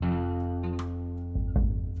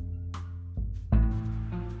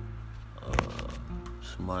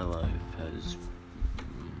My life has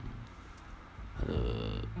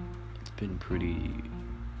it's been pretty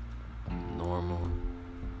normal.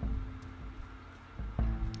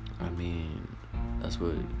 I mean, that's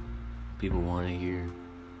what people want to hear.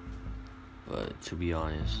 But to be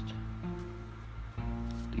honest,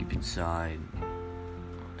 deep inside,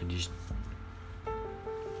 I just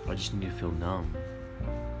need to feel numb.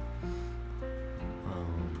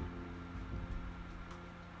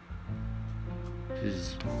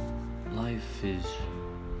 Because life is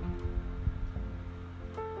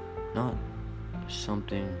not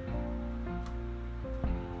something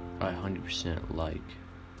I 100% like.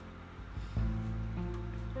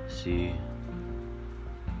 See,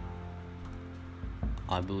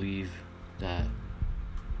 I believe that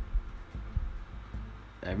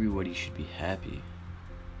everybody should be happy,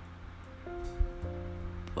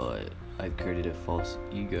 but I've created a false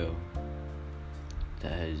ego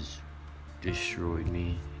that has destroyed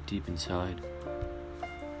me deep inside,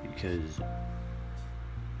 because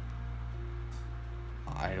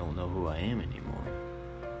I don't know who I am anymore.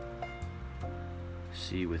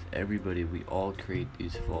 See, with everybody, we all create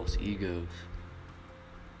these false egos,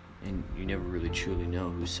 and you never really truly know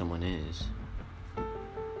who someone is.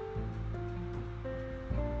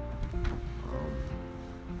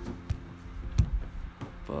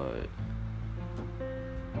 But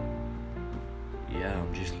yeah,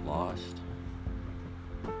 I'm just lost,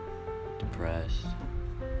 depressed,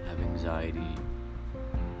 have anxiety,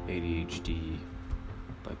 ADHD,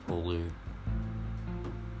 bipolar,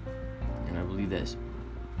 and I believe that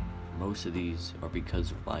most of these are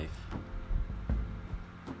because of life.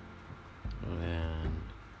 And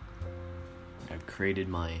I've created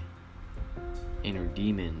my inner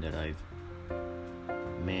demon that I've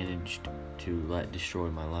managed to let destroy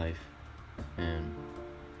my life. And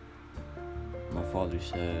my father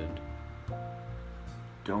said,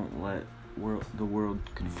 don't let the world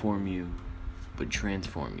conform you, but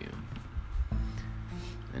transform you.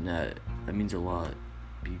 And that means a lot,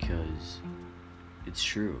 because it's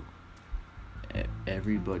true.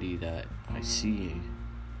 Everybody that I see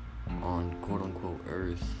on quote-unquote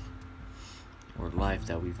earth or life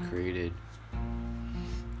that we've created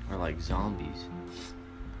are like zombies.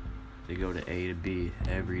 They go to A to B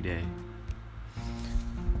every day.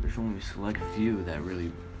 There's only a select few that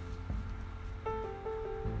really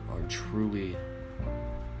are truly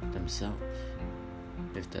themselves,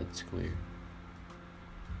 if that's clear.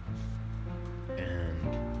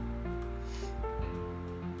 And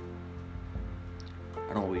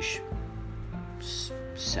I don't wish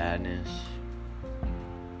sadness,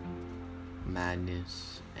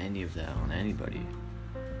 madness, any of that on anybody.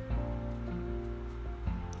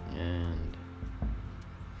 And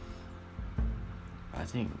I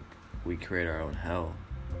think we create our own hell,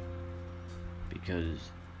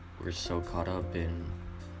 because we're so caught up in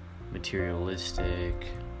materialistic,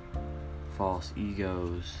 false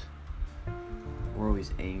egos. We're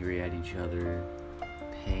always angry at each other,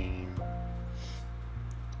 pain,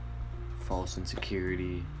 false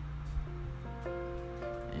insecurity,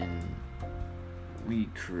 and we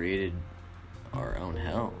created our own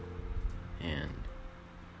hell. And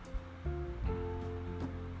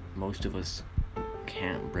most of us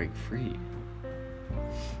can't break free,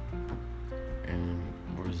 and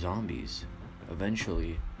we're zombies.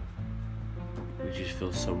 Eventually, we just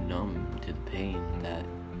feel so numb to the pain that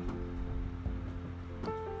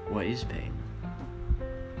what is pain?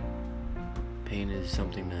 Pain is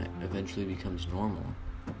something that eventually becomes normal,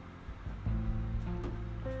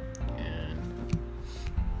 and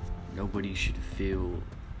nobody should feel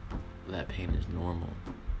that pain is normal.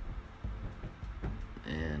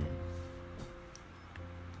 And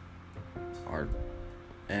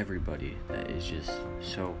everybody that is just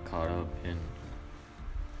so caught up in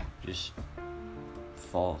just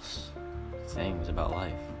false things about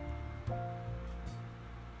life,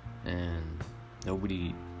 and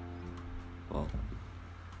nobody, well,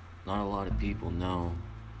 not a lot of people know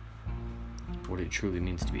what it truly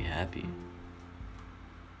means to be happy.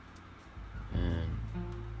 And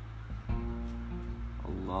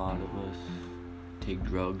a lot of us take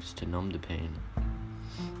drugs to numb the pain,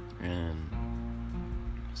 and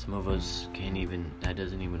some of us that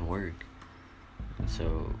doesn't even work. And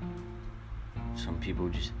so some people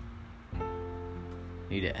just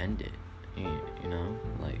need to end it, you know,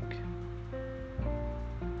 like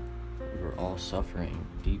we're all suffering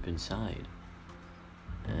deep inside,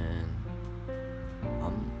 and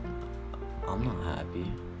I'm not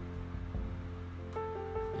happy.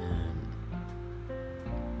 And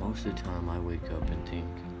most of the time I wake up and think,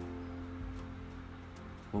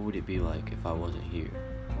 what would it be like if I wasn't here?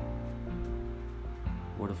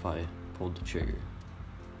 what if I pulled the trigger?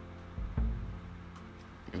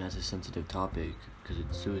 And that's a sensitive topic because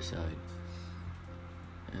it's suicide.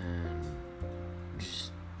 And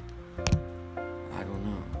just, I don't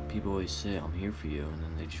know. People always say, I'm here for you, and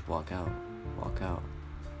then they just walk out.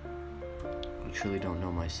 I truly don't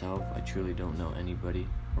know myself. I truly don't know anybody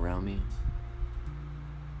around me.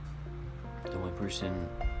 The only person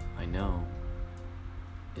I know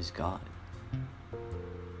is God.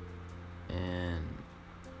 And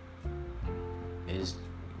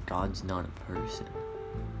God's not a person.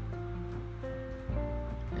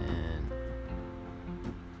 And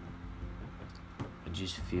I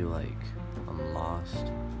just feel like I'm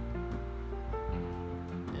lost.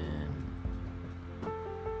 And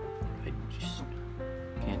I just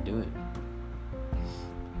can't do it.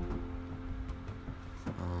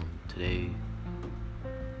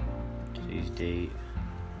 Today's date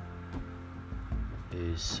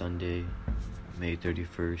is Sunday, May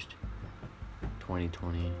 31st,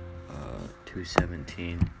 2020,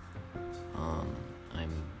 2:17.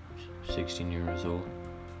 I'm 16 years old,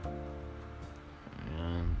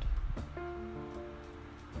 and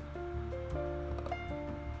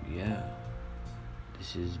yeah,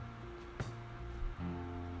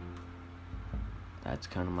 that's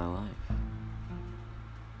kind of my life.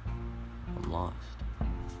 I'm lost.